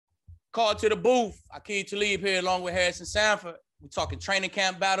Call to the booth. Aqib here along with Harrison Sanford. We're talking training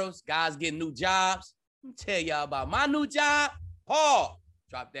camp battles, guys getting new jobs. Let me tell y'all about my new job. Paul,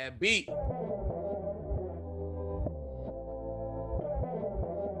 drop that beat.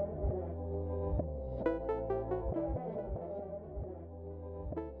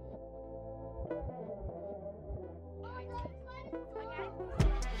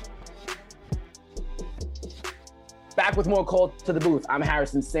 Back with more Call to the Booth. I'm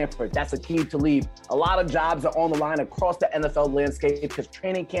Harrison Sanford. That's Aqib. A lot of jobs are on the line across the NFL landscape because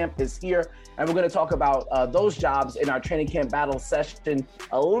training camp is here. And we're going to talk about those jobs in our training camp battle session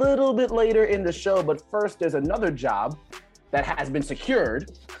a little bit later in the show. But first, there's another job that has been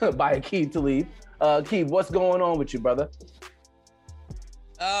secured by Aqib. Aqib, what's going on with you, brother?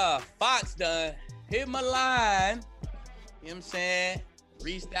 Fox done hit my line. You know what I'm saying?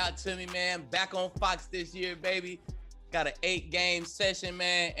 Reached out to me, man. Back on Fox this year, baby. Got an 8-game session,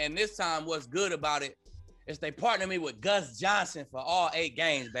 man. And this time, what's good about it is they partnered me with Gus Johnson for all 8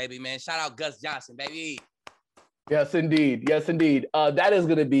 games, baby, man. Shout out Gus Johnson, baby. Yes, indeed. Yes, indeed. That is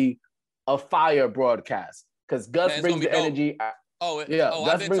going to be a fire broadcast because Gus brings the energy.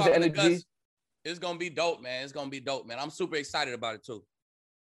 Gus brings the energy. It's going to be dope, man. It's going to be dope, man. I'm super excited about it, too.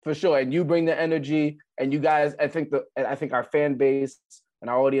 For sure. And you bring the energy. And you guys, I think our fan base and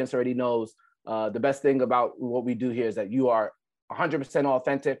our audience already knows the best thing about what we do here is that you are 100%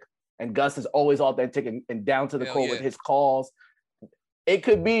 authentic, and Gus is always authentic and down to the core with his calls. It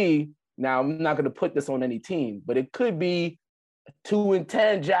could be, now I'm not going to put this on any team, but it could be a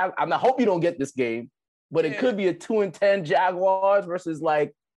 2-10 I hope you don't get this game, but it could be a 2-10 Jaguars versus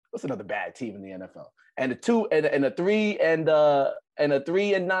like, what's another bad team in the NFL? And a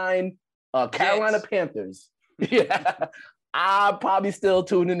 3-9 Carolina Panthers. Yeah. I'm probably still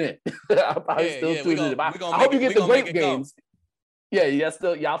tuning in. I hope you get the great games.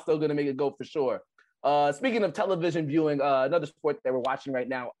 Y'all still gonna make it go for sure. Speaking of television viewing, another sport that we're watching right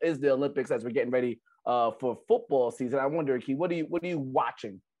now is the Olympics as we're getting ready for football season. I wonder, Aqib, what are you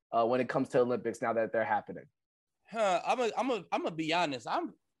watching when it comes to Olympics now that they're happening? I'm gonna be honest. I've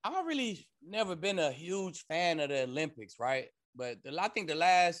really never been a huge fan of the Olympics, right? But I think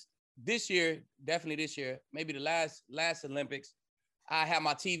this year, maybe the last Olympics, I have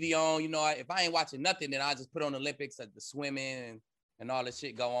my TV on. You know, if I ain't watching nothing, then I just put on Olympics, like the swimming and all this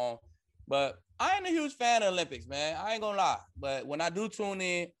shit go on. But I ain't a huge fan of Olympics, man. I ain't gonna lie. But when I do tune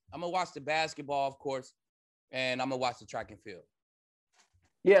in, I'm gonna watch the basketball, of course, and I'm gonna watch the track and field.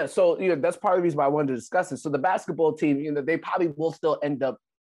 Yeah, so that's part of the reason why I wanted to discuss it. So the basketball team, they probably will still end up,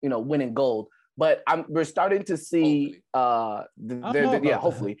 winning gold. But we're starting to see,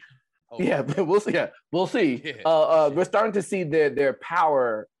 hopefully. Yeah, we'll see. Yeah, we'll see. We're starting to see their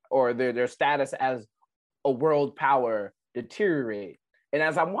power or their status as a world power deteriorate. And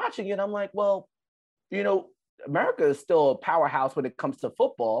as I'm watching it, I'm like, well, America is still a powerhouse when it comes to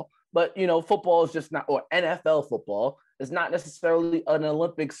football, but football is just not, or NFL football is not necessarily an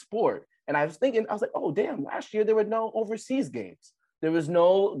Olympic sport. And I was like, oh damn, last year there were no overseas games. There was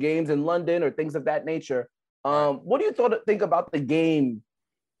no games in London or things of that nature. What do you think about the game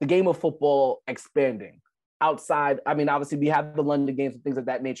of football expanding outside? I mean, obviously we have the London games and things of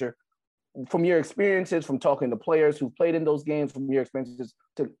that nature. From your experiences, from talking to players who've played in those games, from your experiences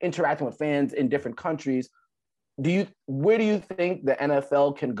to interacting with fans in different countries, where do you think the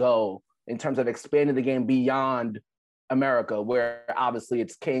NFL can go in terms of expanding the game beyond America, where obviously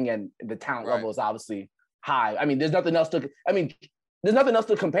it's king and the talent level is obviously high? I mean, there's nothing else to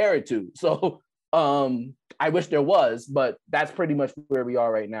compare it to. So I wish there was, but that's pretty much where we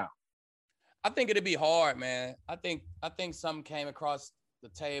are right now. I think it'd be hard, man. I think something came across the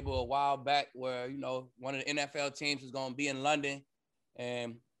table a while back where, one of the NFL teams was going to be in London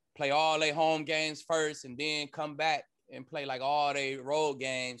and play all their home games first and then come back and play like all their road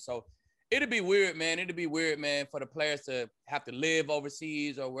games. So it'd be weird, man. For the players to have to live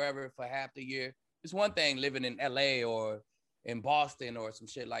overseas or wherever for half the year. It's one thing living in LA or in Boston or some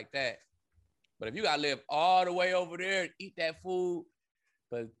shit like that. But if you got to live all the way over there and eat that food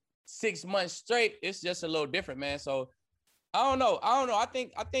for 6 months straight, it's just a little different, man. So I don't know. I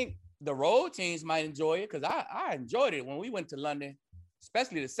think the road teams might enjoy it because I enjoyed it when we went to London,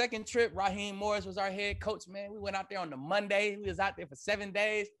 especially the second trip. Raheem Morris was our head coach, man. We went out there on the Monday. We was out there for 7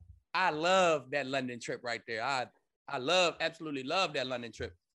 days. I love that London trip right there. I absolutely love that London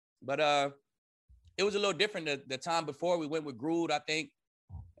trip. But it was a little different the time before. We went with Groot, I think.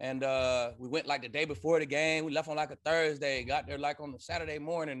 And we went like the day before the game. We left on like a Thursday, got there like on the Saturday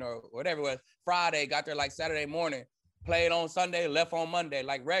morning or whatever it was. Friday, got there like Saturday morning. Played on Sunday, left on Monday,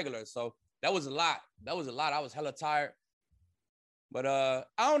 like regular. So that was a lot. I was hella tired. But I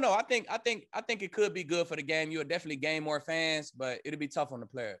don't know. I think it could be good for the game. You'll definitely gain more fans, but it'll be tough on the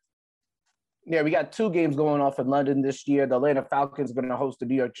players. Yeah, we got 2 games going off in London this year. The Atlanta Falcons are going to host the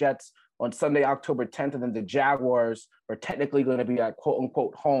New York Jets on Sunday, October 10th, and then the Jaguars are technically going to be at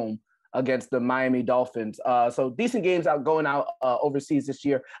quote-unquote home against the Miami Dolphins. So decent games going out overseas this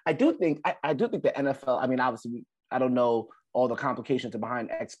year. I do think the NFL, I mean, obviously, I don't know all the complications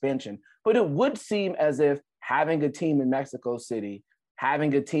behind expansion, but it would seem as if having a team in Mexico City,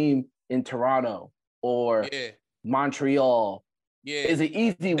 having a team in Toronto or Montreal, is an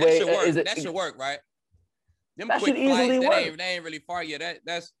easy way. That should work, right? Them that quick should flights, easily work. They ain't really far yet.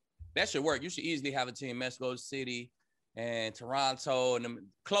 That should work. You should easily have a team in Mexico City and Toronto and them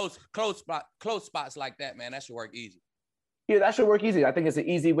close spots like that, man. That should work easy. Yeah, that should work easy. I think it's an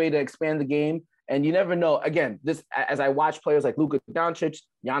easy way to expand the game. And you never know. Again, this as I watch players like Luka Doncic,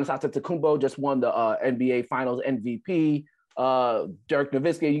 Giannis Antetokounmpo just won the NBA Finals MVP. Dirk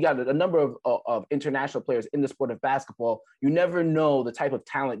Nowitzki, you got a number of international players in the sport of basketball. You never know the type of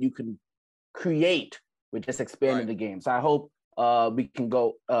talent you can create with just expanding the game. So I hope we can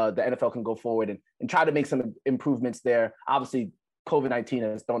go, the NFL can go forward and try to make some improvements there. Obviously, COVID-19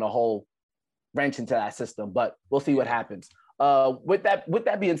 has thrown a whole wrench into that system, but we'll see what happens. With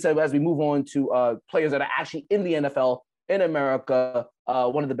that being said, as we move on to players that are actually in the NFL in America,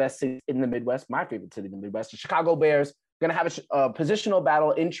 one of the best cities in the Midwest, my favorite city in the Midwest, the Chicago Bears, going to have a positional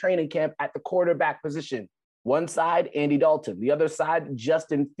battle in training camp at the quarterback position. One side, Andy Dalton. The other side,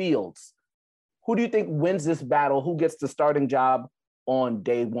 Justin Fields. Who do you think wins this battle? Who gets the starting job on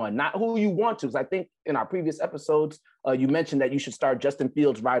day one? Not who you want to, because I think in our previous episodes, you mentioned that you should start Justin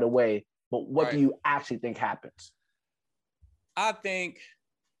Fields right away. But what do you actually think happens? I think,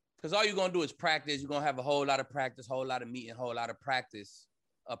 because all you're going to do is practice. You're going to have a whole lot of practice, whole lot of meeting, whole lot of practice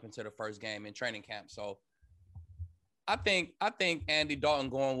up until the first game in training camp. So I think Andy Dalton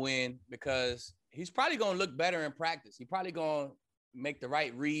going to win because he's probably going to look better in practice. He's probably going to make the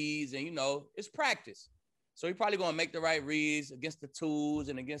right reads, and, it's practice. So he's probably going to make the right reads against the tools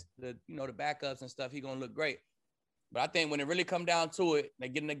and against the, the backups and stuff. He's going to look great. But I think when it really come down to it, they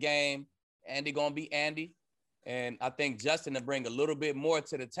get in the game, Andy going to be Andy. And I think Justin will bring a little bit more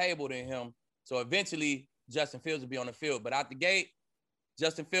to the table than him. So eventually Justin Fields will be on the field. But out the gate,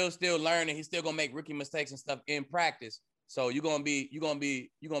 Justin Fields still learning. He's still gonna make rookie mistakes and stuff in practice. So you're gonna be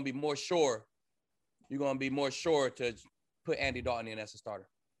more sure. You're gonna be more sure to put Andy Dalton in as a starter.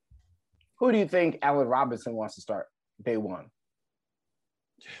 Who do you think Allen Robinson wants to start day one?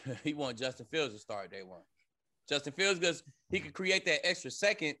 He wants Justin Fields to start day one. Justin Fields, because he could create that extra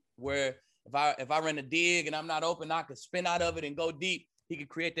second where if I run a dig and I'm not open, I could spin out of it and go deep. He could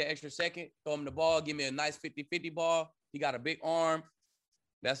create that extra second, throw him the ball, give me a nice 50-50 ball. He got a big arm.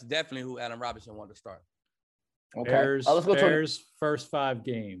 That's definitely who Allen Robinson wanted to start. Okay. Bears first 5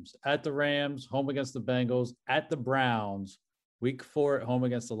 games at the Rams, home against the Bengals, at the Browns. Week 4 at home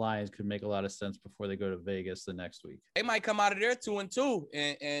against the Lions could make a lot of sense before they go to Vegas the next week. They might come out of there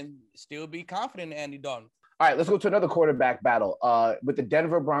 2-2 and still be confident in Andy Dalton. All right, let's go to another quarterback battle with the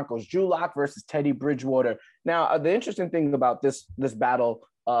Denver Broncos, Drew Lock versus Teddy Bridgewater. Now, the interesting thing about this battle,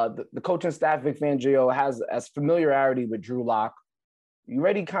 the coaching staff, Vic Fangio, has as familiarity with Drew Lock. You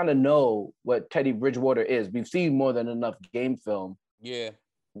already kind of know what Teddy Bridgewater is. We've seen more than enough game film. Yeah.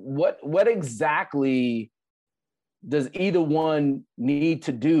 What exactly does either one need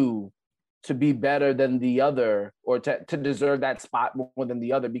to do to be better than the other, or to deserve that spot more than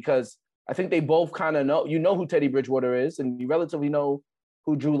the other? Because I think they both kind of know, who Teddy Bridgewater is, and you relatively know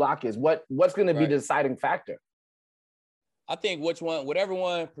who Drew Lock is. What's going to be the deciding factor? I think whatever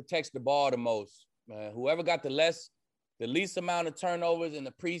one protects the ball the most, man. Whoever got the least amount of turnovers in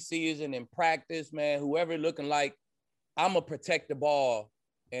the preseason and practice, man, whoever looking like, I'm going to protect the ball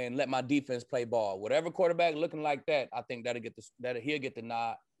and let my defense play ball. Whatever quarterback looking like that, I think he'll get the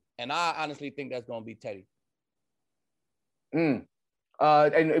nod. And I honestly think that's going to be Teddy. And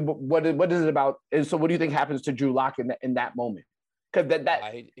what is it about? And so what do you think happens to Drew Lock in that moment? Because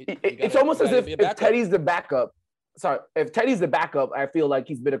it's almost as if Teddy's the backup. Sorry, if Teddy's the backup, I feel like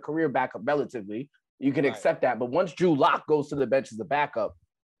he's been a career backup relatively. You can accept that. But once Drew Lock goes to the bench as a backup,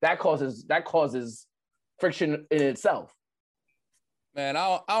 that causes friction in itself. Man,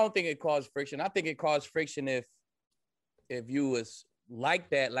 I don't think it caused friction. I think it caused friction if you was like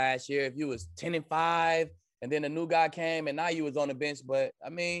that last year, if you was 10-5, and then a new guy came and now you was on the bench. But I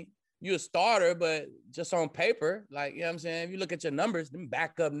mean, you a starter, but just on paper, like, you know what I'm saying? If you look at your numbers, them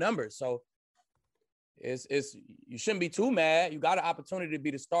backup numbers. So it's you shouldn't be too mad. You got an opportunity to be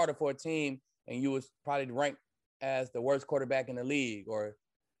the starter for a team, and you was probably ranked as the worst quarterback in the league, or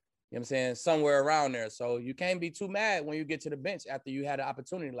You know what I'm saying? Somewhere around there. So you can't be too mad when you get to the bench after you had an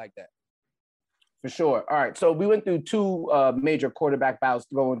opportunity like that. For sure. All right. So we went through two major quarterback battles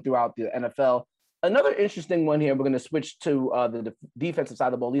going throughout the NFL. Another interesting one here, we're going to switch to the defensive side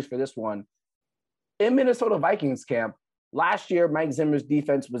of the ball, at least for this one. In Minnesota Vikings camp, last year, Mike Zimmer's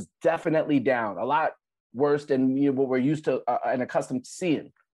defense was definitely down, a lot worse than what we're used to and accustomed to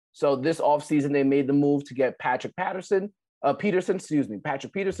seeing. So this offseason, they made the move to get Patrick Peterson, and Bashard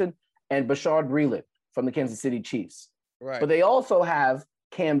Breeland from the Kansas City Chiefs. Right. But they also have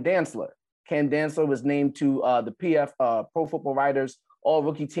Cam Dantzler. Cam Dantzler was named to the PF Pro Football Writers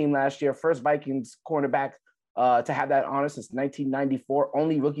All-Rookie Team last year, first Vikings cornerback to have that honor since 1994,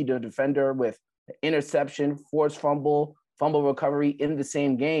 only rookie to defender with interception, forced fumble recovery in the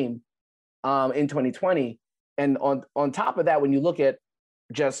same game in 2020. And on top of that, when you look at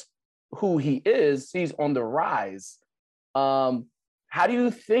just who he is, he's on the rise. How do you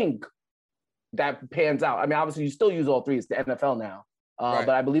think that pans out? I mean, obviously, you still use all three. It's the NFL now. Right.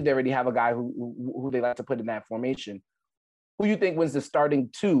 But I believe they already have a guy who they like to put in that formation. Who you think wins the starting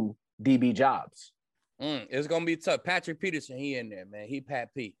two DB jobs? It's going to be tough. Patrick Peterson, he in there, man. He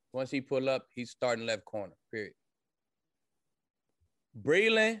Pat Pete. Once he pull up, he's starting left corner, period.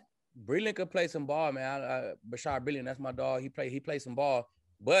 Breeland could play some ball, man. Bashard Breeland, that's my dog. He play some ball.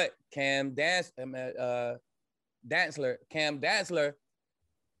 But Cam Dantzler,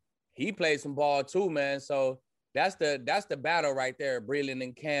 he played some ball too, man. So that's the battle right there. Breeland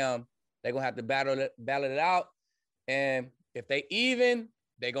and Cam, they're gonna have to battle it out. And if they even,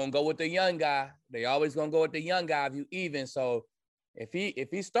 they're gonna go with the young guy. They always gonna go with the young guy if you even. So if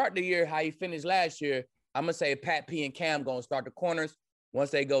he start the year how he finished last year, I'm gonna say Pat P and Cam gonna start the corners. Once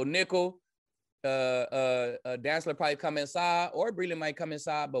they go nickel, Dantzler probably come inside, or Breeland might come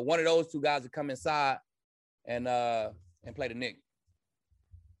inside, but one of those two guys will come inside and play the nick.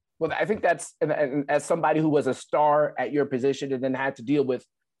 Well, I think that's, and as somebody who was a star at your position and then had to deal with,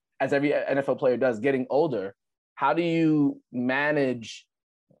 as every NFL player does, getting older, how do you manage,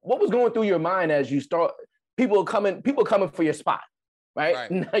 what was going through your mind as you start, people coming for your spot, right?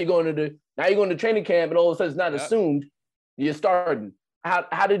 Now you're going to training camp and all of a sudden it's not assumed you're starting.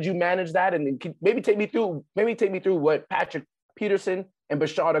 How did you manage that? And maybe take me through what Patrick Peterson and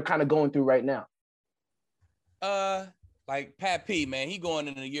Bashard are kind of going through right now. Like Pat P, man, he going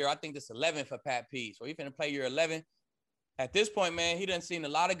into the year, I think this 11 for Pat P. So he finna play year 11. At this point, man, he done seen a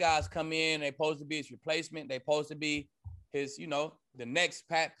lot of guys come in. They supposed to be his replacement. They supposed to be his, the next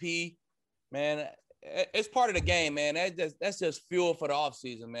Pat P. Man, it's part of the game, man. That's just fuel for the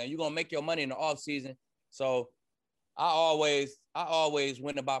offseason, man. You're gonna make your money in the offseason. So I always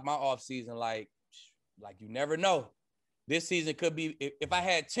went about my offseason like you never know. This season could be, if I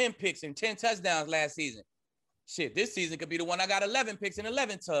had 10 picks and 10 touchdowns last season, shit, this season could be the one I got 11 picks and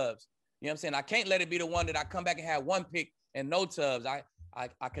 11 tubs. You know what I'm saying? I can't let it be the one that I come back and have one pick and no tubs. I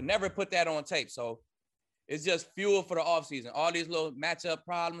can never put that on tape. So it's just fuel for the offseason. All these little matchup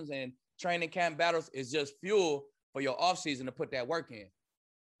problems and training camp battles is just fuel for your offseason to put that work in.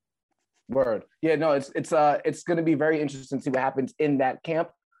 Word. Yeah, no, it's going to be very interesting to see what happens in that camp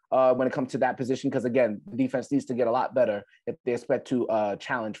when it comes to that position. Because again, the defense needs to get a lot better if they expect to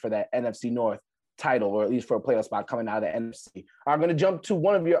challenge for that NFC North title, or at least for a playoff spot coming out of the NFC. I'm going to jump to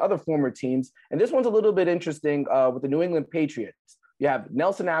one of your other former teams, and this one's a little bit interesting with the New England Patriots. You have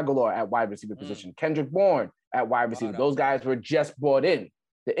Nelson Aguilar at wide receiver position, Kendrick Bourne at wide receiver. Those guys were just brought in.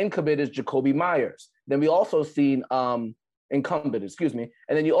 The incumbent is Jacoby Myers. Then we also seen incumbent, and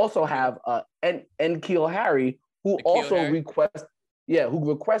then you also have N'Keal Harry, who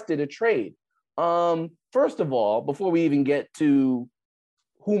requested a trade. First of all, before we even get to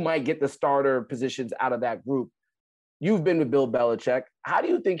who might get the starter positions out of that group, you've been with Bill Belichick. How do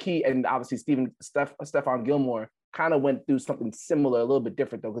you think he, and obviously Stephon Gilmore kind of went through something similar, a little bit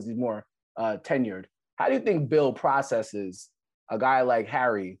different though, because he's more tenured. How do you think Bill processes a guy like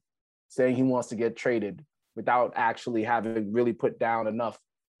Harry saying he wants to get traded without actually having really put down enough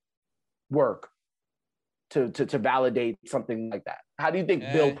work to validate something like that? How do you think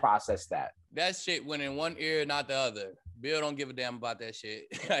Bill processed that? That shit went in one ear, not the other. Bill don't give a damn about that shit.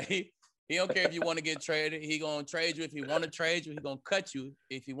 He don't care if you want to get traded. He gonna trade you if he want to trade you. He gonna cut you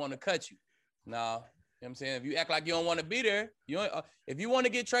if he want to cut you. Now, you know what I'm saying? If you act like you don't want to be there, if you want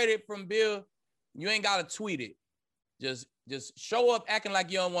to get traded from Bill, you ain't gotta tweet it. Just show up acting like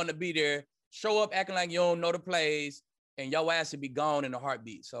you don't want to be there. Show up acting like you don't know the plays, and your ass should be gone in a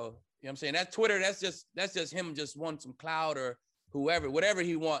heartbeat. So, you know what I'm saying? That's Twitter. That's just him just wanting some clout or whatever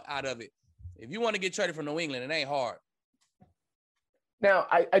he want out of it. If you want to get traded from New England, it ain't hard. Now,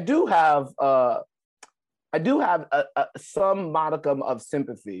 I do have I do have some modicum of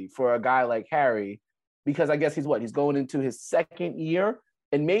sympathy for a guy like Harry, because I guess he's going into his second year,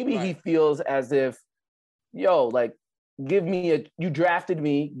 and maybe he feels as if, yo, like, you drafted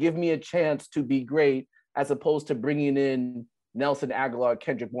me, give me a chance to be great, as opposed to bringing in Nelson Aguilar,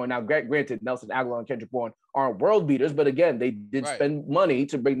 Kendrick Bourne. Now, granted, Nelson Aguilar and Kendrick Bourne aren't world beaters, but again, they did spend money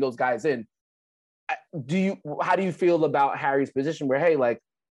to bring those guys in. How do you feel about Harry's position where, hey, like,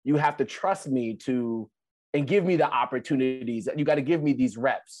 you have to trust me and give me the opportunities. You got to give me these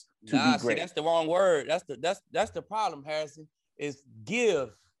reps to be great. See, that's the wrong word. That's the problem, Harrison, is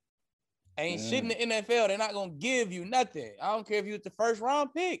give. Ain't shit in the NFL. They're not going to give you nothing. I don't care if you was the first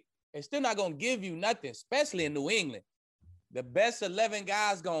round pick. They're still not going to give you nothing, especially in New England. The best 11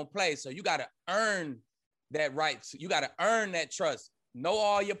 guys going to play. So you got to earn that right. You got to earn that trust. Know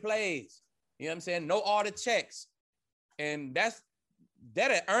all your plays. You know what I'm saying? Know all the checks. And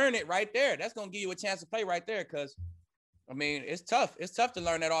that'll earn it right there. That's going to give you a chance to play right there, because, I mean, it's tough. It's tough to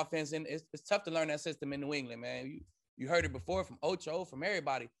learn that offense, and it's tough to learn that system in New England, man. You heard it before from Ocho, from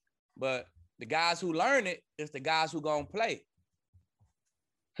everybody. But the guys who learn it is the guys who going to play.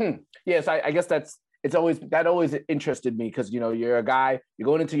 Yes, I guess that always interested me, because, you're a guy, you're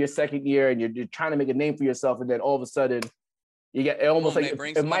going into your second year, and you're trying to make a name for yourself, and then all of a sudden you get almost like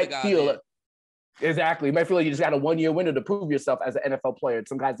it might feel – exactly. You might feel like you just got a 1-year window to prove yourself as an NFL player.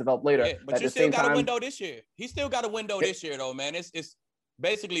 Some guys develop later. Yeah, but you still got a window this year. He still got a window this year, though, man. It's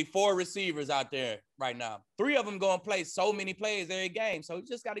basically 4 receivers out there right now. 3 of them going to play so many plays every game. So you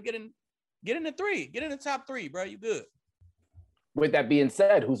just got to get in the 3. Get in the top 3, bro. You good. With that being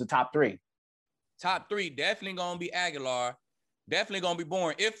said, who's the top 3? Top 3, definitely going to be Aguilar. Definitely going to be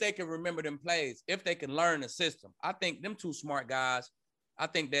Bourne, if they can remember them plays, if they can learn the system. I think them 2 smart guys, I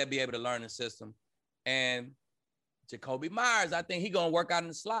think they'll be able to learn the system. And Jacoby Myers, I think he's going to work out in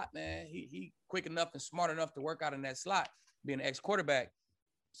the slot, man. He quick enough and smart enough to work out in that slot, being an ex-quarterback.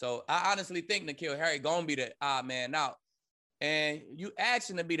 So I honestly think N'Keal Harry going to be the odd man out. And you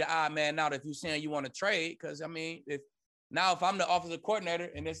asking to be the odd man out if you're saying you want to trade, because, I mean, if I'm the offensive coordinator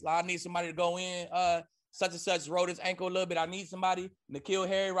and I need somebody to go in, such and such rolled his ankle a little bit, I need somebody, N'Keal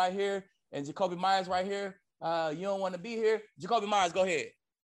Harry right here and Jacoby Myers right here. You don't want to be here. Jacoby Myers, go ahead.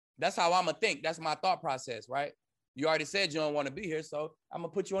 That's how I'm going to think. That's my thought process, right? You already said you don't want to be here, so I'm going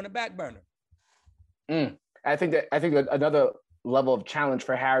to put you on the back burner. I think that another level of challenge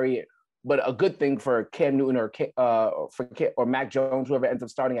for Harry, but a good thing for Cam Newton or Mac Jones, whoever ends up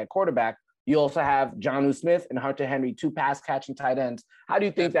starting at quarterback. You also have Jonnu Smith and Hunter Henry, 2 pass-catching tight ends. How do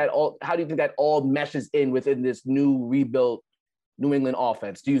you think that all meshes within this new rebuilt New England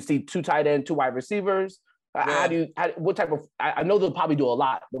offense? Do you see 2 tight ends, 2 wide receivers? Yeah. I know they'll probably do a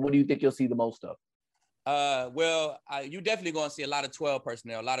lot, but what do you think you'll see the most of? You definitely going to see a lot of 12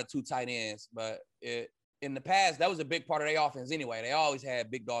 personnel, a lot of 2 tight ends. But in the past, that was a big part of their offense anyway. They always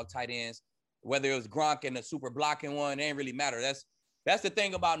had big dog tight ends, whether it was Gronk and the super blocking one, it didn't really matter. That's the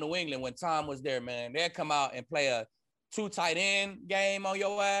thing about New England when Tom was there, man. They'd come out and play a 2 tight end game on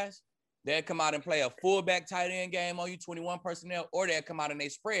your ass. They'd come out and play a fullback tight end game on you, 21 personnel, or they'd come out and they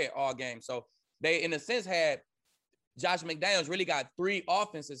spread all game. So they, in a sense, had Josh McDaniels really got 3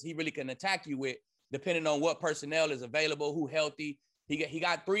 offenses he really can attack you with, depending on what personnel is available, who healthy. He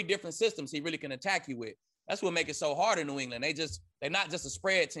got 3 different systems he really can attack you with. That's what makes it so hard in New England. They're not just a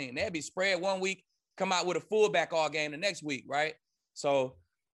spread team. They'd be spread one week, come out with a fullback all game the next week, right? So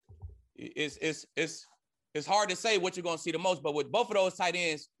it's hard to say what you're going to see the most, but with both of those tight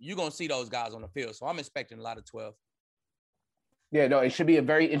ends, you're going to see those guys on the field. So I'm expecting a lot of 12. Yeah, no, it should be a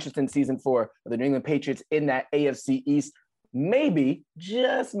very interesting season for the New England Patriots in that AFC East. Maybe,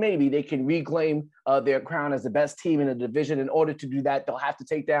 just maybe, they can reclaim their crown as the best team in the division. In order to do that, they'll have to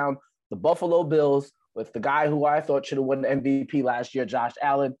take down the Buffalo Bills with the guy who I thought should have won the MVP last year, Josh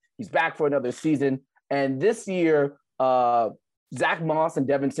Allen. He's back for another season. And this year, Zach Moss and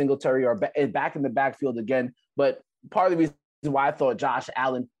Devin Singletary are back in the backfield again. But part of the reason why I thought Josh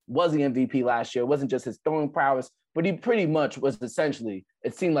Allen was the MVP last year wasn't just his throwing prowess, but he pretty much was essentially,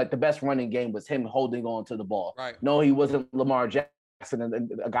 it seemed like the best running game was him holding on to the ball. Right. No, he wasn't Lamar Jackson and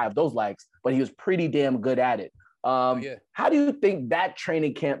a guy of those likes, but he was pretty damn good at it. How do you think that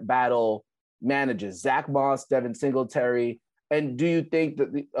training camp battle manages Zach Moss, Devin Singletary? And do you think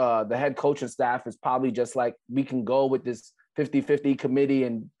that the head coaching staff is probably just like, we can go with this 50-50 committee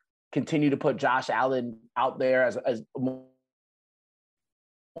and continue to put Josh Allen out there as a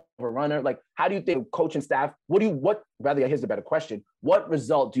runner? Like, how do you think coaching staff, here's a better question. What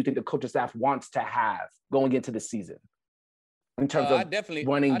result do you think the coaching staff wants to have going into the season in terms of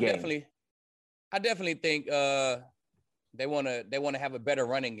running game? I definitely think they want to have a better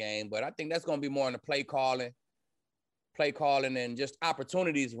running game, but I think that's going to be more on the play calling and just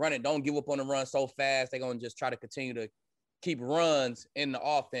opportunities running. Don't give up on the run so fast. They're going to just try to continue to keep runs in the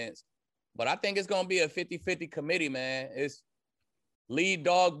offense. But I think it's going to be a 50-50 committee, man. It's lead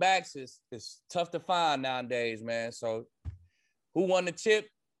dog backs is tough to find nowadays, man. So who won the chip?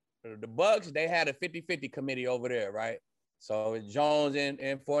 The Bucks, they had a 50-50 committee over there, right? So it's Jones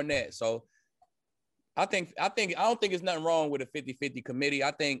and Fournette. So I don't think it's nothing wrong with a 50-50 committee.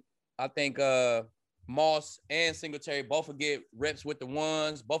 I think Moss and Singletary both will get reps with the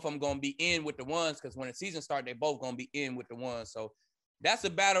ones. Both of them going to be in with the ones because when the season starts, they both going to be in with the ones. So that's a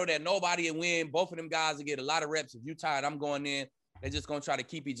battle that nobody will win. Both of them guys will get a lot of reps. If you tired, I'm going in. They're just going to try to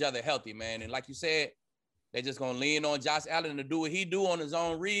keep each other healthy, man. And like you said, they're just going to lean on Josh Allen to do what he do on his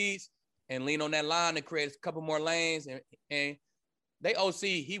own reads and lean on that line to create a couple more lanes. And they OC,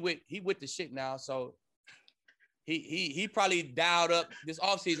 he with the shit now. So he probably dialed up this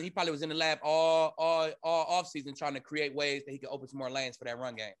offseason. He probably was in the lab all offseason trying to create ways that he could open some more lanes for that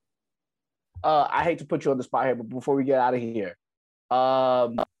run game. I hate to put you on the spot here, but before we get out of here,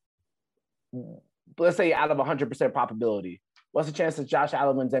 let's say out of 100% probability, what's the chance that Josh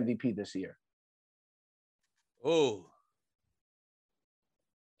Allen wins MVP this year? Oh,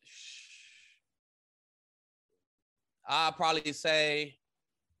 I'll probably say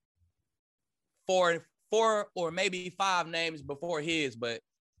four or maybe 5 names before his, but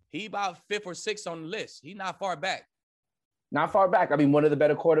he about 5th or 6th on the list. He's not far back. Not far back. I mean, one of the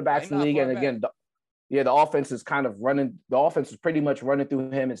better quarterbacks in the league. And again, the offense is kind of running. The offense is pretty much running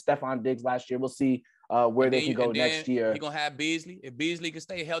through him and Stephon Diggs last year. We'll see where they can go next year. You're going to have Beasley. If Beasley can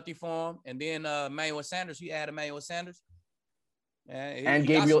stay healthy for him, and then Emmanuel Sanders, you add Emmanuel Sanders. And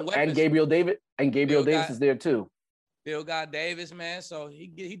Gabriel Davis is there too. Still got Davis, man. So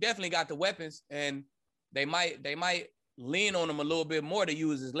he definitely got the weapons, and they might lean on him a little bit more to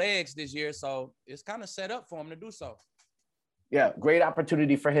use his legs this year. So it's kind of set up for him to do so. Yeah, great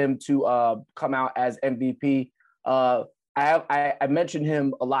opportunity for him to come out as MVP. I mentioned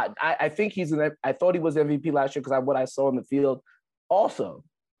him a lot. I think I thought he was MVP last year because of what I saw in the field. Also,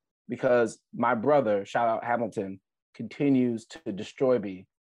 because my brother, shout out Hamilton, continues to destroy me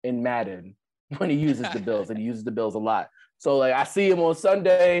in Madden when he uses the Bills, and he uses the Bills a lot. So like I see him on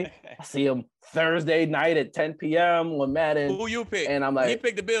Sunday, I see him Thursday night at 10 p.m. on Madden. Who you pick? And I'm like, when he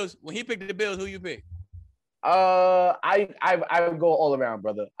picked the Bills, who you pick? I would go all around,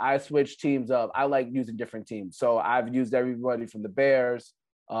 brother. I switch teams up. I like using different teams. So I've used everybody from the Bears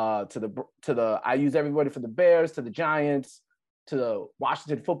I use everybody from the Bears to the Giants to the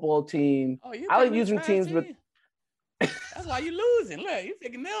Washington football team. Oh, I like using teams with. That's why you losing. Look, you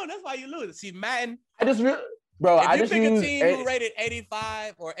picking no. That's why you losing. See, Madden. If you pick a team who rated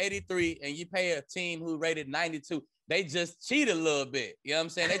 85 or 83 and you pay a team who rated 92, they just cheat a little bit. You know what I'm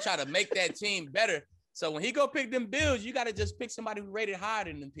saying? They try to make that team better. So when he go pick them Bills, you got to just pick somebody who rated higher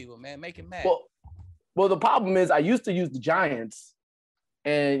than them people, man. Make it mad. Well, the problem is I used to use the Giants,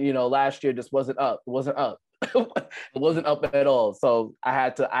 and last year just wasn't up. It wasn't up. It wasn't up at all. So I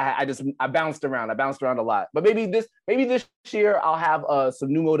had to. I bounced around. I bounced around a lot. But maybe this year I'll have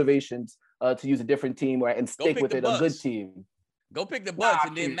some new motivations to use a different team and stick with it. A good team. Go pick the Bucks,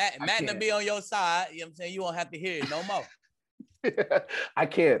 and then Matt will be on your side. You know what I'm saying? You won't have to hear it no more. I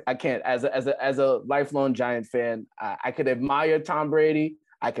can't. As a lifelong Giant fan, I could admire Tom Brady.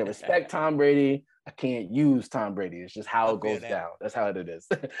 I can respect Tom Brady. I can't use Tom Brady. It's just how it goes down. That's how it is.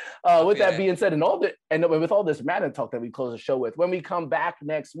 With that being said, and with all this Madden talk that we close the show with, when we come back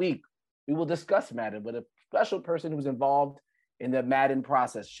next week, we will discuss Madden with a special person who's involved in the Madden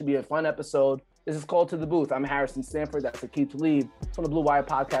process. Should be a fun episode. This is Called to the Booth. I'm Harrison Stanford. That's Aqib. It's on the Blue Wire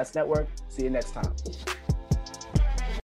Podcast Network. See you next time.